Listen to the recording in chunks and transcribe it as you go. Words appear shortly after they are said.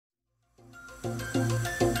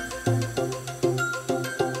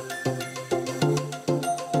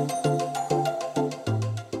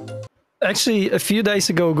actually, a few days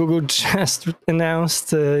ago, Google just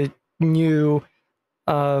announced a new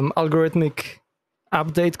algorithmic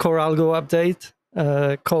update, Core Algo update,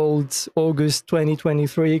 called August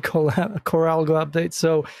 2023 Core Algo update.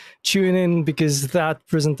 So tune in, because that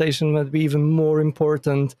presentation might be even more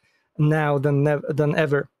important now than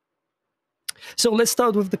ever. So let's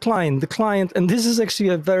start with the client. The client, and this is actually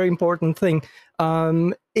a very important thing.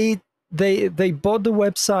 They bought the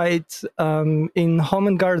website in home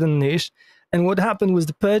and garden niche, and what happened was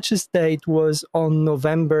the purchase date was on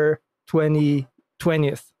November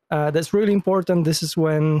 2020th. That's really important. This is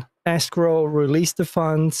when escrow released the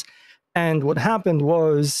funds, and what happened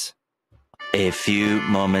was, a few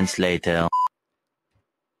moments later,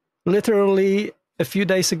 literally a few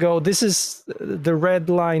days ago, this is the red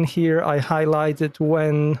line here I highlighted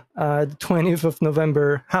when the 20th of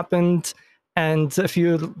November happened. And a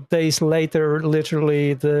few days later,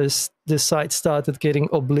 literally, the site started getting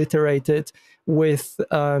obliterated with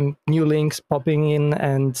new links popping in,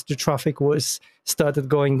 and the traffic started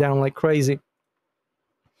going down like crazy.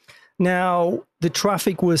 Now, the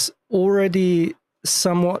traffic was already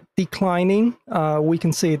somewhat declining. We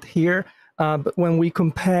can see it here. But when we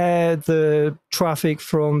compare the traffic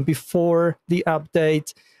from before the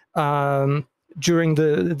update, during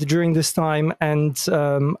this time, and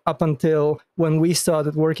up until when we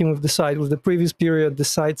started working with the site, with the previous period, the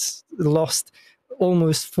site's lost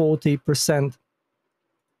almost 40%.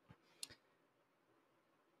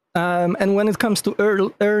 And when it comes to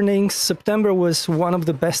earnings, September was one of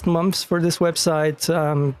the best months for this website,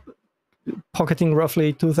 pocketing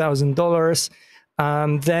roughly $2,000.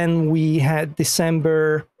 Then we had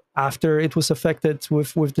December, after it was affected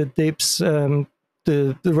with the dips.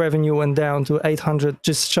 The revenue went down to $800,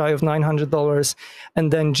 just shy of $900,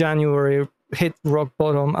 and then January hit rock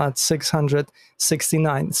bottom at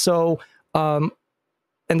 $669. So, and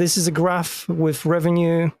this is a graph with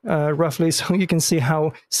revenue roughly, so you can see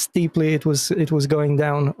how steeply it was going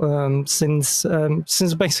down since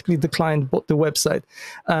basically the client bought the website.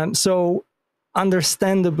 So,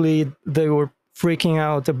 understandably, they were freaking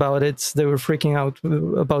out about it. They were freaking out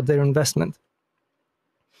about their investment.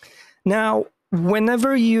 Now,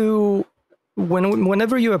 whenever you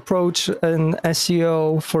approach an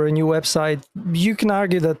SEO for a new website, you can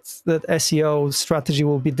argue that SEO strategy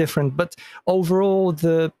will be different, but overall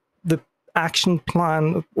the action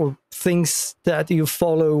plan or things that you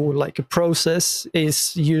follow, like a process,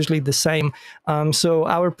 is usually the same. So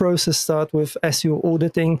our process starts with SEO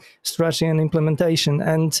auditing, strategy, and implementation.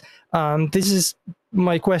 And this is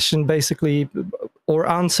my question, basically, or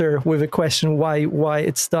answer with a question why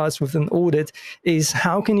it starts with an audit, is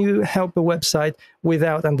how can you help a website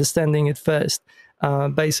without understanding it first?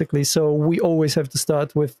 Basically, so we always have to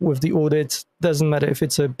start with the audit. Doesn't matter if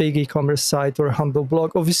it's a big e-commerce site or a humble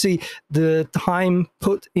blog. Obviously, the time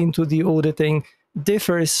put into the auditing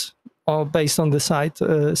differs based on the site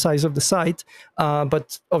size of the site,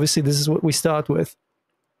 but obviously this is what we start with.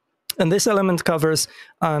 And this element covers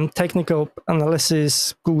technical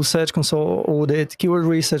analysis, Google Search Console audit, keyword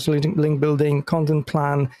research, link building, content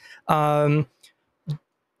plan.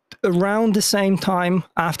 Around the same time,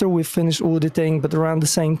 after we finished auditing, but around the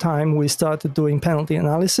same time, we started doing penalty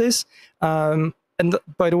analysis. And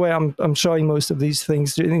by the way, I'm showing most of these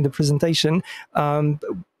things during the presentation.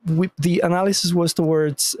 The analysis was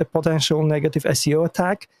towards a potential negative SEO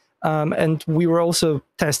attack. And we were also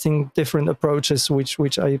testing different approaches,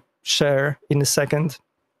 which I share in a second.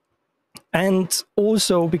 And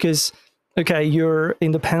also because, okay, you're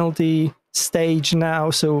in the penalty stage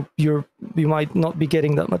now, so you might not be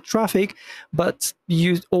getting that much traffic, but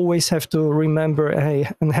you always have to remember, hey,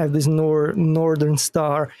 and have this northern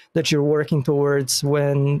star that you're working towards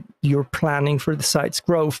when you're planning for the site's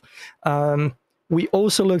growth. We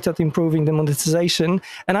also looked at improving the monetization,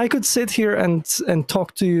 and I could sit here and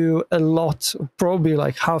talk to you a lot, probably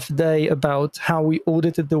like half a day, about how we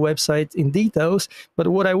audited the website in details. But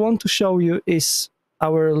what I want to show you is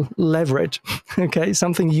our leverage, okay?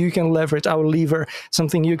 Something you can leverage, our lever,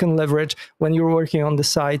 something you can leverage when you're working on the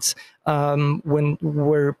sites, when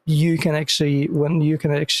you can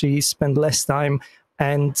actually spend less time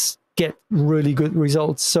and get really good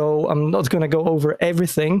results. So I'm not going to go over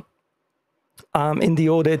everything in the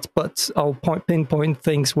audit, but I'll pinpoint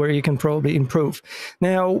things where you can probably improve.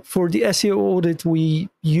 Now, for the SEO audit, we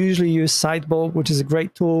usually use Sitebulb, which is a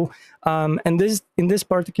great tool. And in this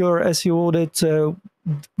particular SEO audit,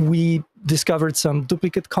 we discovered some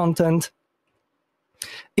duplicate content,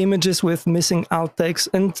 images with missing alt text.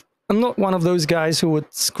 And I'm not one of those guys who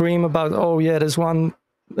would scream about, oh yeah, there's one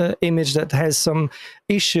image that has some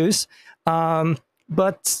issues.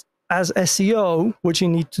 But as SEO, what you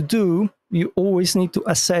need to do, you always need to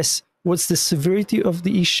assess what's the severity of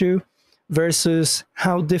the issue versus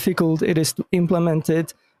how difficult it is to implement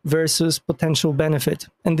it versus potential benefit.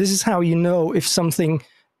 And this is how you know if something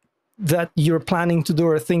that you're planning to do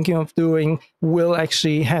or thinking of doing will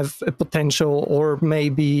actually have a potential, or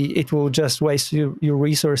maybe it will just waste your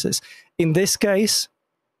resources. In this case,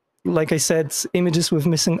 like I said, images with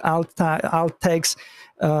missing alt tags.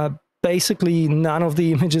 Basically, none of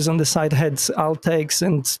the images on the site had alt tags,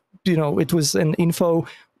 and it was an info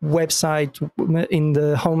website in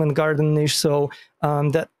the home and garden niche, so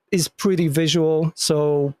that is pretty visual.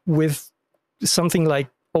 So with something like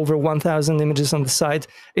over 1,000 images on the site,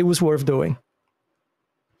 it was worth doing.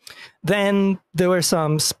 Then there were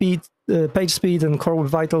some page speed and core web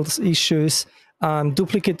vitals issues,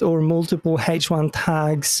 duplicate or multiple H1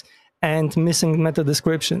 tags, and missing meta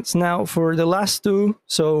descriptions. Now, for the last two,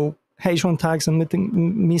 so H1 tags and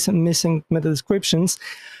missing meta descriptions,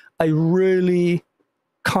 I really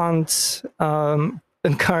can't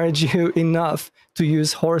encourage you enough to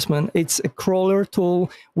use Horseman. It's a crawler tool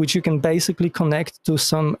which you can basically connect to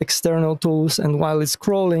some external tools, and while it's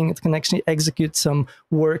crawling, it can actually execute some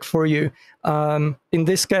work for you. In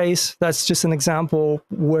this case, that's just an example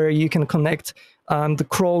where you can connect the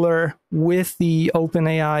crawler with the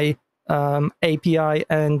OpenAI API,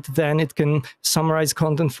 and then it can summarize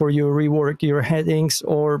content for you, rework your headings,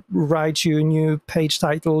 or write you new page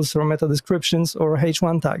titles or meta descriptions or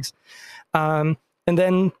H1 tags. And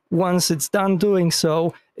then once it's done doing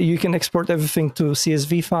so, you can export everything to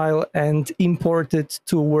CSV file and import it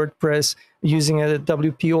to WordPress using a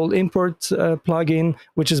WP All Import plugin,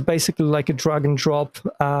 which is basically like a drag and drop,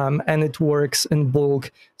 and it works in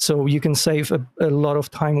bulk. So you can save a lot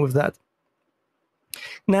of time with that.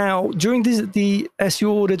 Now, during the SEO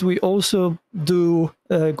audit, we also do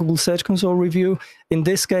a Google Search Console review. In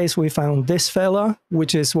this case, we found this fella,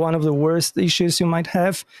 which is one of the worst issues you might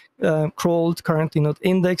have. Crawled, currently not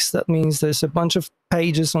indexed. That means there's a bunch of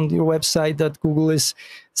pages on your website that Google is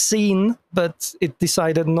seen, but it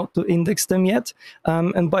decided not to index them yet.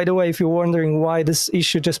 And by the way, if you're wondering why this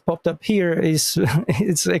issue just popped up here,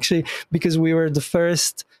 it's actually because we were the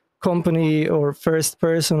first company or first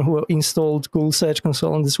person who installed Google Search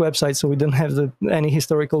Console on this website, so we didn't have any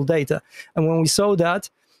historical data. And when we saw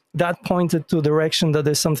that, that pointed to the direction that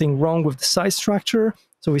there's something wrong with the site structure.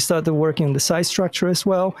 So we started working on the site structure as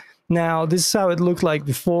well. Now, this is how it looked like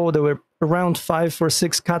before. There were around 5 or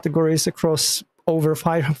 6 categories across over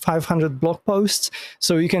 500 blog posts.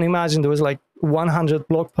 So you can imagine there was like 100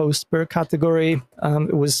 blog posts per category.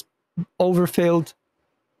 It was overfilled.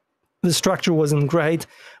 The structure wasn't great.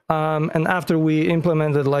 And after we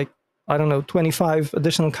implemented, like, I don't know, 25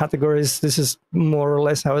 additional categories, this is more or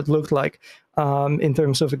less how it looked like in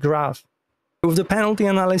terms of a graph. With the penalty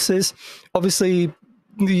analysis, obviously,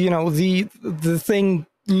 the thing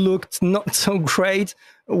looked not so great.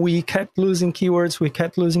 We kept losing keywords, we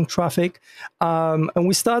kept losing traffic, and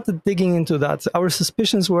we started digging into that. Our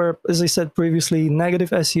suspicions were, as I said previously,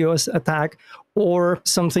 negative SEO attack or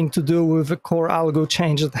something to do with a core algo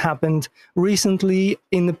change that happened recently.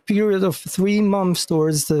 In the period of 3 months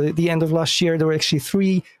towards the end of last year, there were actually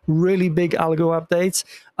 3 really big algo updates,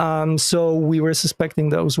 so we were suspecting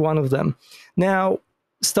that was one of them. Now,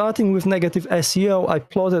 starting with negative SEO, I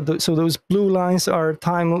plotted, so those blue lines are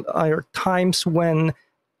times when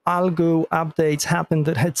algo updates happened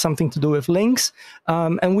that had something to do with links.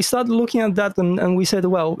 And we started looking at that, and we said,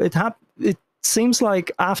 well, it seems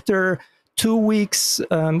like after 2 weeks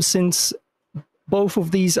since both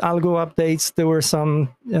of these algo updates, there were some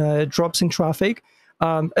drops in traffic.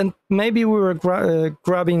 And maybe we were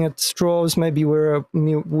grabbing at straws. Maybe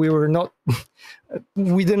we were not.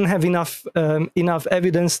 We didn't have enough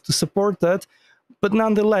evidence to support that. But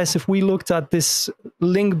nonetheless, if we looked at this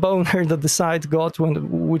link boner that the site got,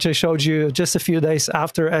 which I showed you just a few days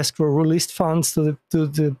after escrow released funds to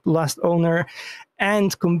the last owner,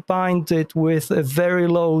 and combined it with a very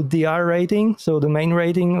low DR rating, so domain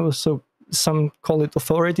rating, also some call it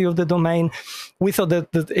authority of the domain, we thought that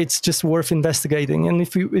it's just worth investigating. And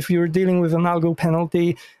if you're dealing with an algo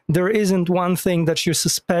penalty, there isn't one thing that you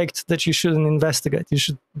suspect that you shouldn't investigate. You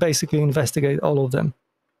should basically investigate all of them.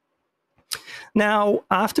 Now,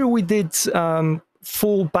 after we did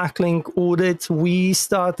full backlink audit, we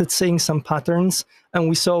started seeing some patterns, and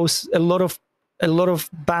we saw a lot of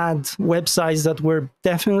bad websites that were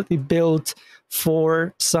definitely built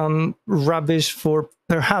for some rubbish, for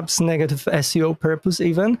perhaps negative SEO purpose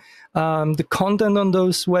even. The content on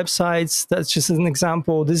those websites, that's just an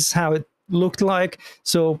example. This is how it looked like.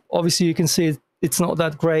 So obviously you can see it's not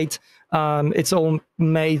that great. It's all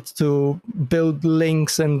made to build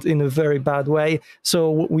links and in a very bad way. So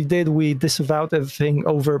what we did, we disavowed everything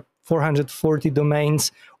over 440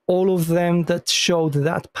 domains, all of them that showed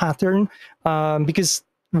that pattern, because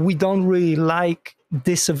we don't really like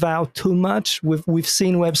disavow too much. We've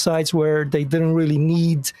seen websites where they didn't really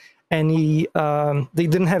need any, they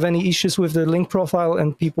didn't have any issues with the link profile,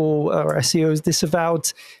 and people or SEOs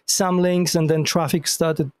disavowed some links, and then traffic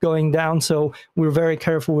started going down. So we're very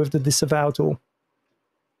careful with the disavow tool.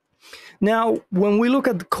 Now, when we look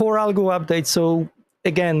at the core algo update, so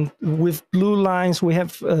again, with blue lines, we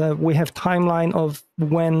have timeline of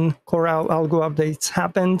when core algo updates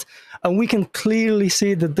happened, and we can clearly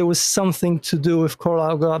see that there was something to do with core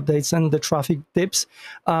algo updates and the traffic dips.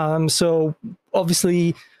 So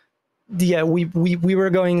obviously, yeah, we were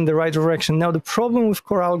going in the right direction. Now, the problem with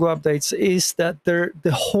core algo updates is that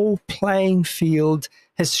the whole playing field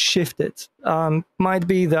has shifted. Might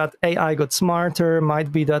be that AI got smarter,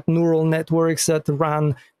 might be that neural networks that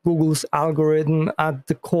run Google's algorithm at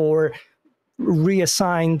the core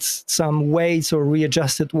reassigned some weights or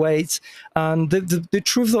readjusted weights. The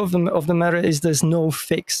truth of the matter is there's no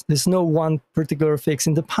fix. There's no one particular fix.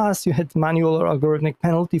 In the past, you had manual or algorithmic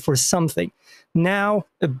penalty for something. Now,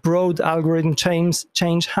 a broad algorithm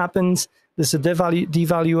change happens. There's a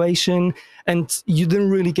devaluation, and you didn't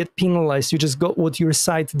really get penalized. You just got what your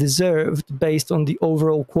site deserved based on the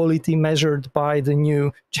overall quality measured by the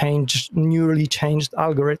newly changed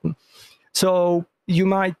algorithm. So you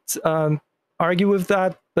might argue with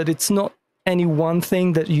that, but it's not any one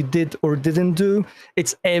thing that you did or didn't do.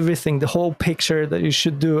 It's everything, the whole picture that you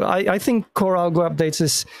should do. I think core algo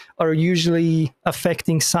updates are usually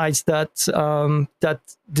affecting sites that that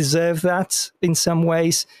deserve that in some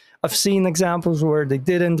ways. I've seen examples where they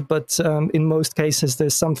didn't, but in most cases,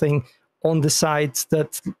 there's something on the site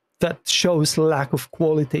that shows lack of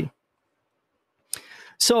quality.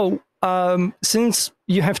 So since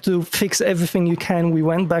you have to fix everything you can, we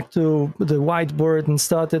went back to the whiteboard and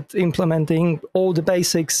started implementing all the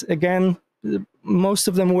basics again. Most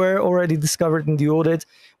of them were already discovered in the audit,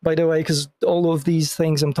 by the way, because all of these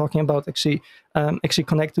things I'm talking about actually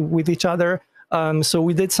connected with each other. So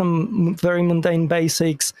we did some very mundane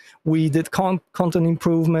basics. We did content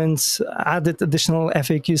improvements, added additional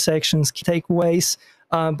FAQ sections, key takeaways.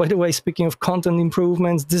 By the way, speaking of content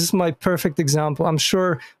improvements, this is my perfect example. I'm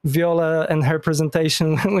sure Viola and her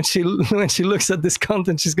presentation, when she looks at this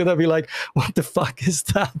content, she's gonna be like, "What the fuck is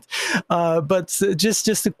that?" But just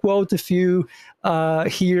to quote a few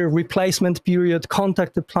here: replacement period,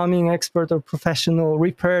 contact a plumbing expert or professional,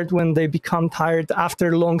 repaired when they become tired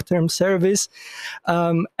after long-term service,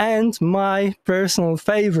 and my personal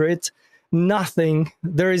favorite.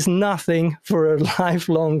 There is nothing for a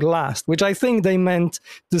lifelong last, which I think they meant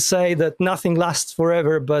to say that nothing lasts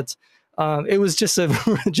forever, but it was just a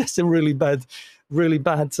really bad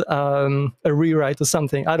a rewrite or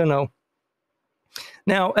something. I don't know.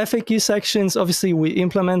 Now, FAQ sections, obviously we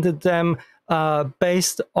implemented them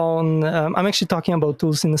based on, I'm actually talking about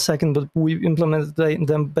tools in a second, but we implemented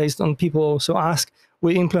them based on people also ask.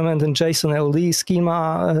 We implemented JSON LD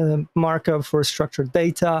schema markup for structured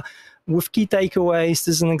data. With key takeaways,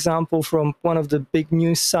 this is an example from one of the big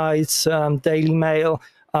news sites, Daily Mail.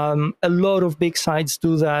 A lot of big sites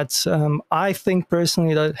do that. I think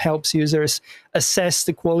personally that helps users assess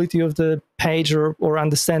the quality of the page or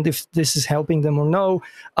understand if this is helping them or no.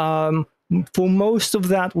 For most of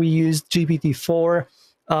that, we used GPT-4.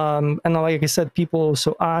 And like I said, people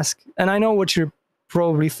also ask, and I know what you're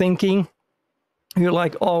probably thinking. You're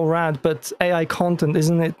like, oh, Rad, but AI content,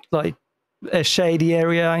 isn't it like a shady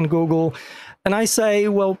area in Google? And I say,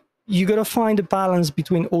 well, you got to find a balance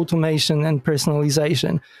between automation and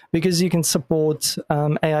personalization, because you can support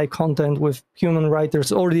AI content with human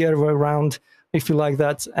writers or the other way around, if you like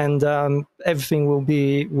that, and everything will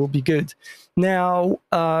be good. Now,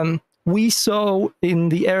 we saw in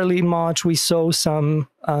the early March, we saw some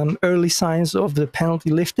early signs of the penalty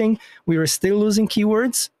lifting. We were still losing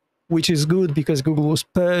keywords, which is good because Google was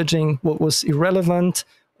purging what was irrelevant,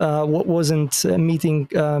 what wasn't meeting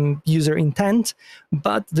user intent,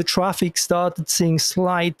 but the traffic started seeing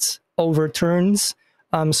slight overturns.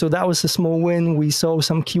 So that was a small win. We saw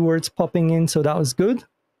some keywords popping in, so that was good.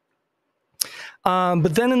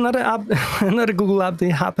 But then another Google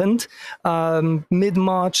update happened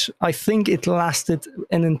mid-March. I think it lasted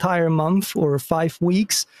an entire month or 5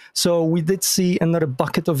 weeks. So we did see another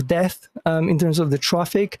bucket of death in terms of the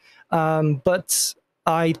traffic. But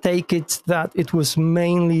I take it that it was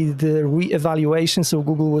mainly the re-evaluation. So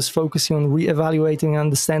Google was focusing on re-evaluating and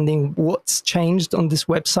understanding what's changed on this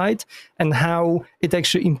website and how it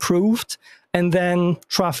actually improved. And then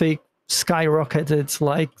traffic skyrocketed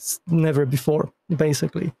like never before,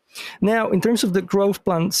 basically. Now, in terms of the growth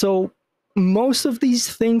plan, so most of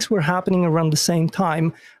these things were happening around the same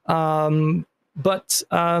time.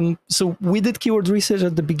 So we did keyword research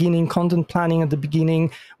at the beginning, content planning at the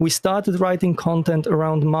beginning. We started writing content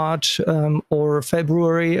around March or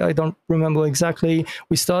February. I don't remember exactly.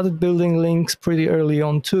 We started building links pretty early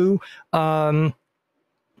on too.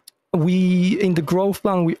 In the growth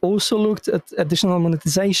plan, we also looked at additional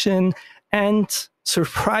monetization, and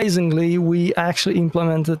surprisingly, we actually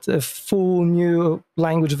implemented a full new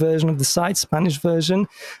language version of the site, Spanish version.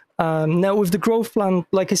 Now, with the growth plan,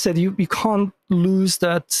 like I said, you can't lose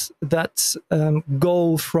that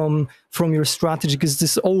goal from your strategy, because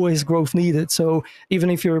there's always growth needed. So even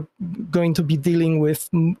if you're going to be dealing with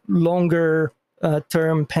longer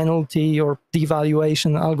term penalty or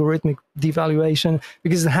devaluation, algorithmic devaluation,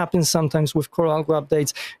 because it happens sometimes with core algo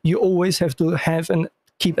updates, you always have to have and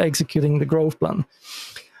keep executing the growth plan.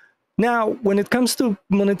 Now, when it comes to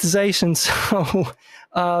monetization, so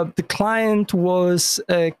the client was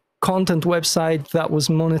a content website that was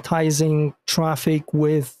monetizing traffic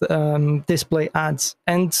with display ads.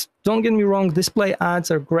 And don't get me wrong, display ads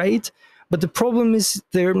are great, but the problem is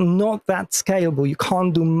they're not that scalable. You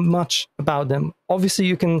can't do much about them. Obviously,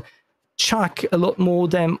 you can chuck a lot more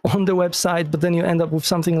of them on the website, but then you end up with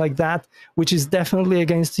something like that, which is definitely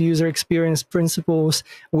against the user experience principles,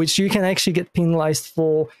 which you can actually get penalized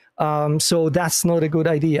for. So that's not a good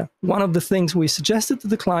idea. One of the things we suggested to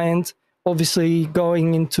the client, obviously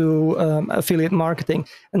going into affiliate marketing,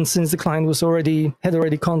 and since the client was had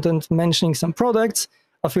already content mentioning some products,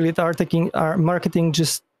 affiliate marketing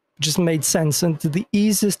just made sense. And the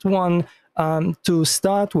easiest one to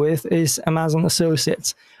start with is Amazon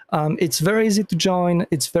Associates. It's very easy to join.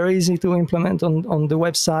 It's very easy to implement on the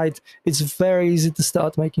website. It's very easy to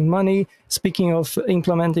start making money. Speaking of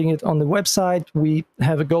implementing it on the website, we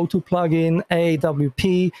have a go-to plugin,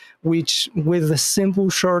 AWP, which with a simple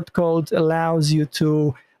shortcode allows you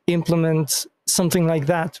to implement something like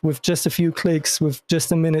that with just a few clicks, with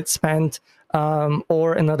just a minute spent.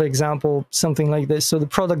 Or another example, something like this. So the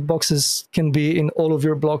product boxes can be in all of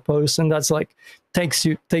your blog posts, and that's like takes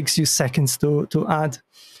you seconds to add.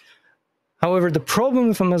 However, the problem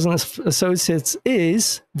with Amazon Associates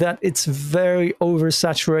is that it's very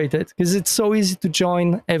oversaturated, because it's so easy to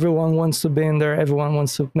join. Everyone wants to be in there. Everyone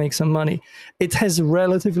wants to make some money. It has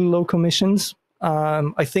relatively low commissions.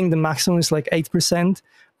 I think the maximum is like 8%.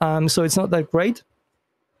 So it's not that great.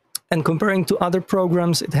 And comparing to other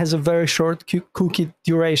programs, it has a very short cookie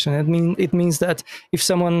duration. It means that if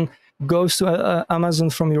someone goes to Amazon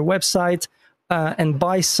from your website and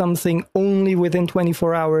buys something only within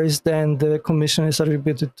 24 hours, then the commission is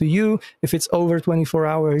attributed to you. If it's over 24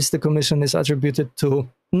 hours, the commission is attributed to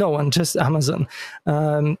no one, just Amazon.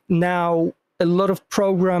 Now, a lot of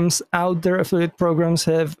programs out there, affiliate programs,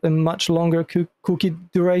 have a much longer cookie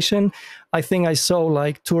duration. I think I saw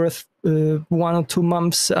like 1 or 2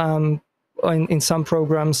 months in some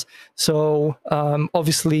programs. So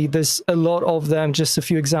obviously there's a lot of them, just a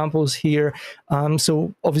few examples here.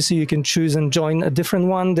 So obviously you can choose and join a different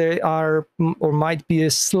one. They are or might be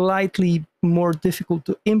a slightly more difficult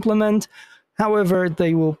to implement. However,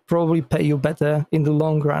 they will probably pay you better in the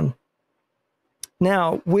long run.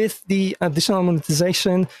 Now, with the additional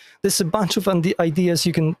monetization, there's a bunch of ideas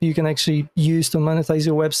you can actually use to monetize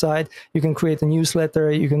your website. You can create a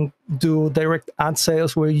newsletter. You can do direct ad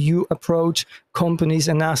sales where you approach companies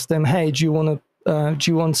and ask them, "Hey, do you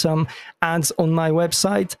want some ads on my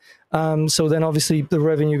website?" So then obviously the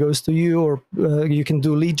revenue goes to you, or you can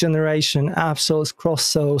do lead generation, app sales, cross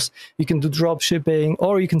sales. You can do drop shipping,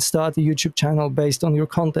 or you can start a YouTube channel based on your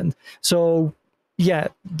content. So yeah,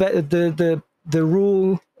 the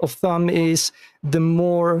rule of thumb is the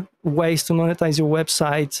more ways to monetize your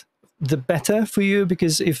website, the better for you,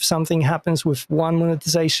 because if something happens with one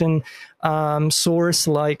monetization source,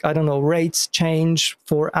 like, I don't know, rates change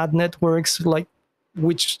for ad networks, like,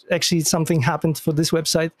 which actually something happened for this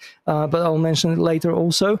website, but I'll mention it later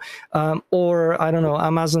also, or, I don't know,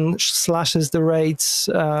 Amazon slashes the rates,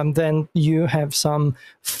 then you have some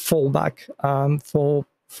fallback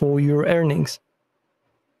for your earnings.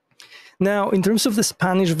 Now, in terms of the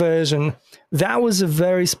Spanish version, that was a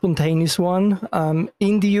very spontaneous one.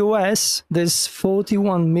 In the US, there's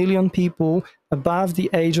 41 million people above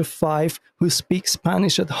the age of 5 who speak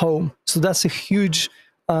Spanish at home. So that's a huge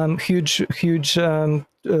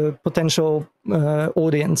potential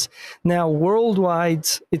audience. Now, worldwide,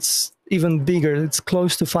 it's even bigger. It's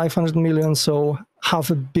close to 500 million, so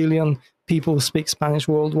 500 million people speak Spanish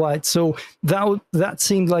worldwide. So that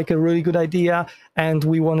seemed like a really good idea, and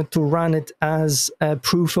we wanted to run it as a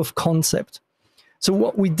proof of concept. So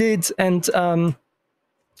what we did, and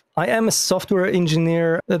I am a software engineer.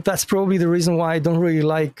 That's probably the reason why I don't really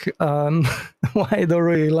like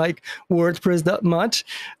WordPress that much.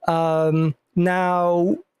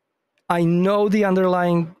 Now I know the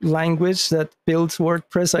underlying language that builds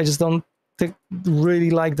WordPress. I just don't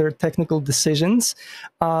really like their technical decisions.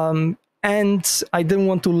 And I didn't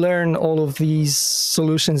want to learn all of these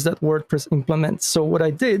solutions that WordPress implements. So what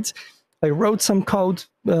I did, I wrote some code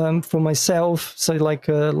for myself, so like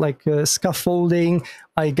scaffolding.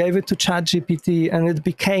 I gave it to ChatGPT, and it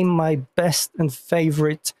became my best and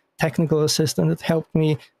favorite technical assistant that helped me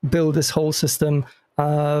build this whole system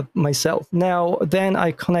myself. Now, then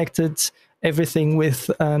I connected everything with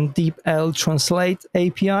DeepL Translate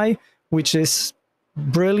API, which is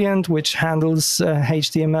brilliant, which handles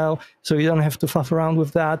HTML, so you don't have to fuss around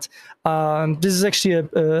with that. This is actually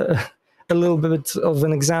a little bit of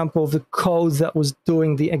an example of the code that was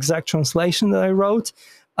doing the exact translation that I wrote.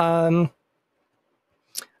 And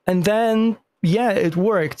then, yeah, it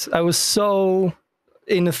worked. I was so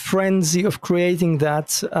in a frenzy of creating that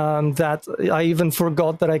that I even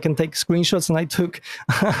forgot that I can take screenshots, and I took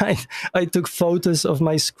I took photos of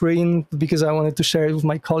my screen because I wanted to share it with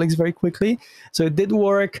my colleagues very quickly. So it did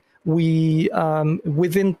work. We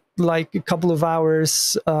within like a couple of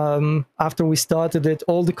hours after we started it,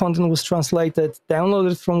 all the content was translated,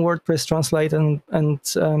 downloaded from WordPress, translated,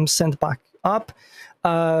 and sent back up.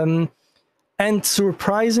 And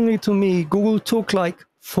surprisingly to me, Google took like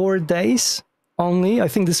 4 days only. I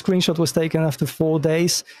think the screenshot was taken after 4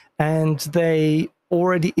 days, and they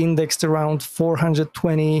already indexed around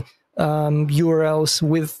 420 URLs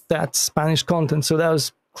with that Spanish content. So that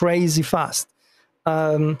was crazy fast.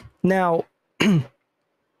 Now,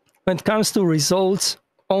 when it comes to results,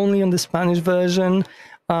 only on the Spanish version,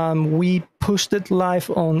 we pushed it live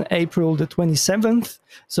on April the 27th.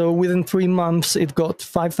 So within 3 months, it got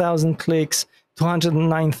 5,000 clicks,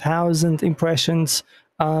 209,000 impressions.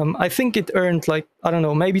 I think it earned like, I don't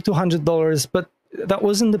know, maybe $200, but that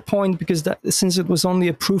wasn't the point, because since it was only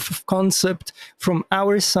a proof of concept from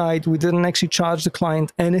our side, we didn't actually charge the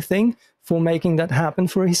client anything for making that happen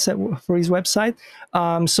for his website.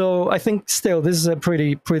 So I think still this is a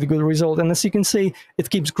pretty good result, and as you can see, it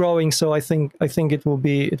keeps growing. So I think it will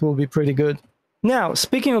be pretty good. Now,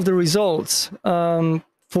 speaking of the results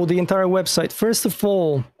for the entire website, first of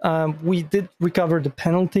all, we did recover the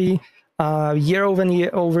penalty. Year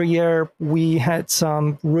over year, we had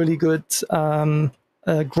some really good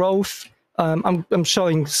growth. I'm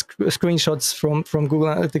showing screenshots from Google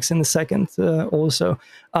Analytics in a second also.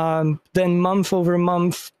 Then month over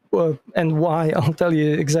month, and why, I'll tell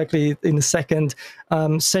you exactly in a second.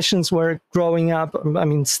 Sessions were growing up, I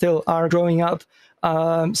mean, still are growing up.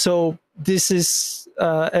 So this is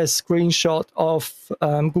a screenshot of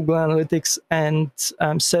Google Analytics and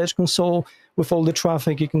Search Console. With all the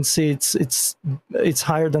traffic, you can see it's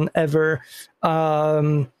higher than ever.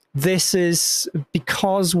 This is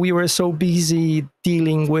because we were so busy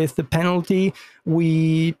dealing with the penalty.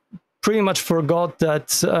 We pretty much forgot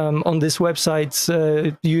that on this website,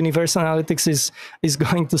 Universal Analytics is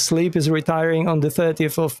going to sleep, is retiring on the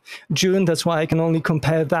 30th of June. That's why I can only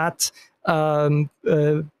compare that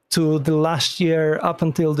to the last year up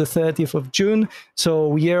until the 30th of June.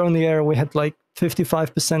 So year on year, we had like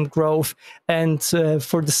 55% growth. And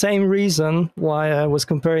for the same reason why I was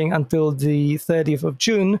comparing until the 30th of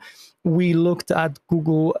June, we looked at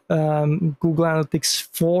Google Analytics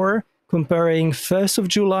 4, comparing 1st of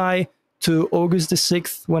July to August the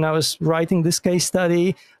 6th when I was writing this case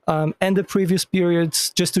study, and the previous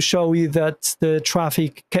periods, just to show you that the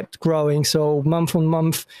traffic kept growing. So month on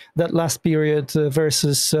month, that last period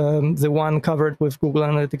versus the one covered with Google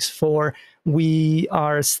Analytics 4, we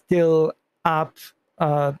are still up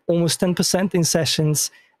almost 10% in sessions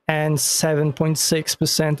and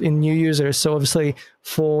 7.6% in new users. So obviously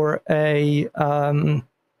for a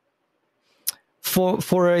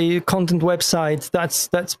content website,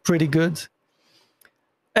 that's pretty good.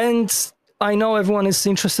 And I know everyone is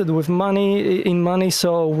interested in money.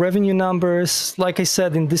 So revenue numbers, like I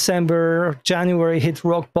said, in December, January hit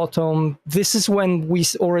rock bottom. This is when we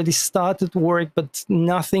already started work, but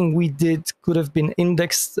nothing we did could have been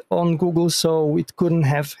indexed on Google, so it couldn't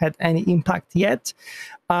have had any impact yet.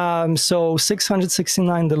 So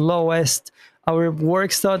 669, the lowest. Our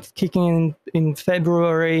work started kicking in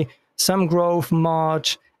February, some growth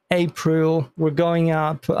March, April, we're going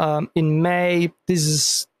up. In May, this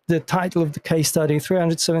is the title of the case study,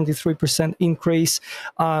 373% increase.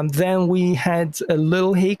 Then we had a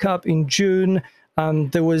little hiccup in June.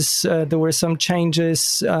 There were some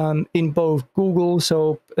changes in both Google,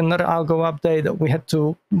 so another algo update that we had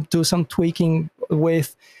to do some tweaking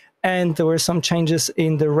with, and there were some changes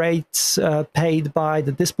in the rates paid by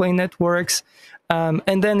the display networks.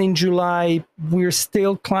 And then in July, we're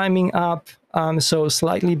still climbing up, so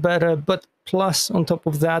slightly better, but plus on top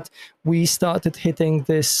of that, we started hitting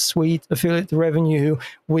this sweet affiliate revenue,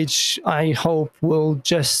 which I hope will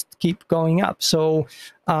just keep going up. So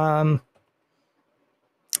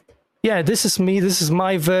yeah, this is me. This is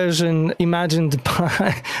my version imagined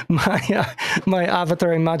by my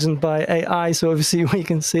avatar imagined by AI. So obviously we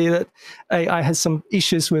can see that AI has some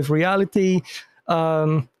issues with reality.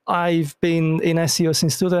 I've been in SEO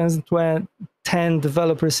since 2010,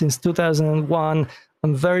 developer since 2001.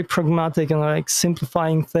 I'm very pragmatic and I like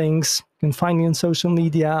simplifying things. You can find me on social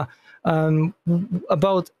media.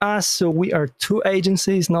 About us, so we are two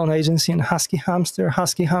agencies, non-agency and Husky Hamster.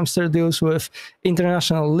 Husky Hamster deals with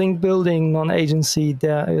international link building, non-agency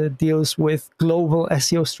deals with global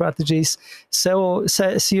SEO strategies,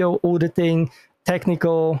 SEO auditing,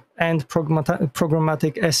 technical and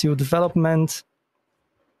programmatic SEO development.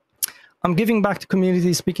 I'm giving back to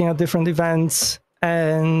community, speaking at different events,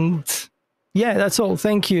 and yeah, that's all.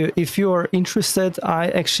 Thank you. If you're interested, I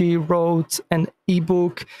actually wrote an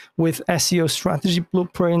ebook with SEO strategy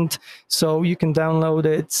blueprint, so you can download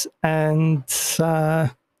it. And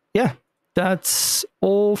yeah, that's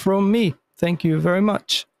all from me. Thank you very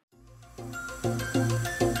much.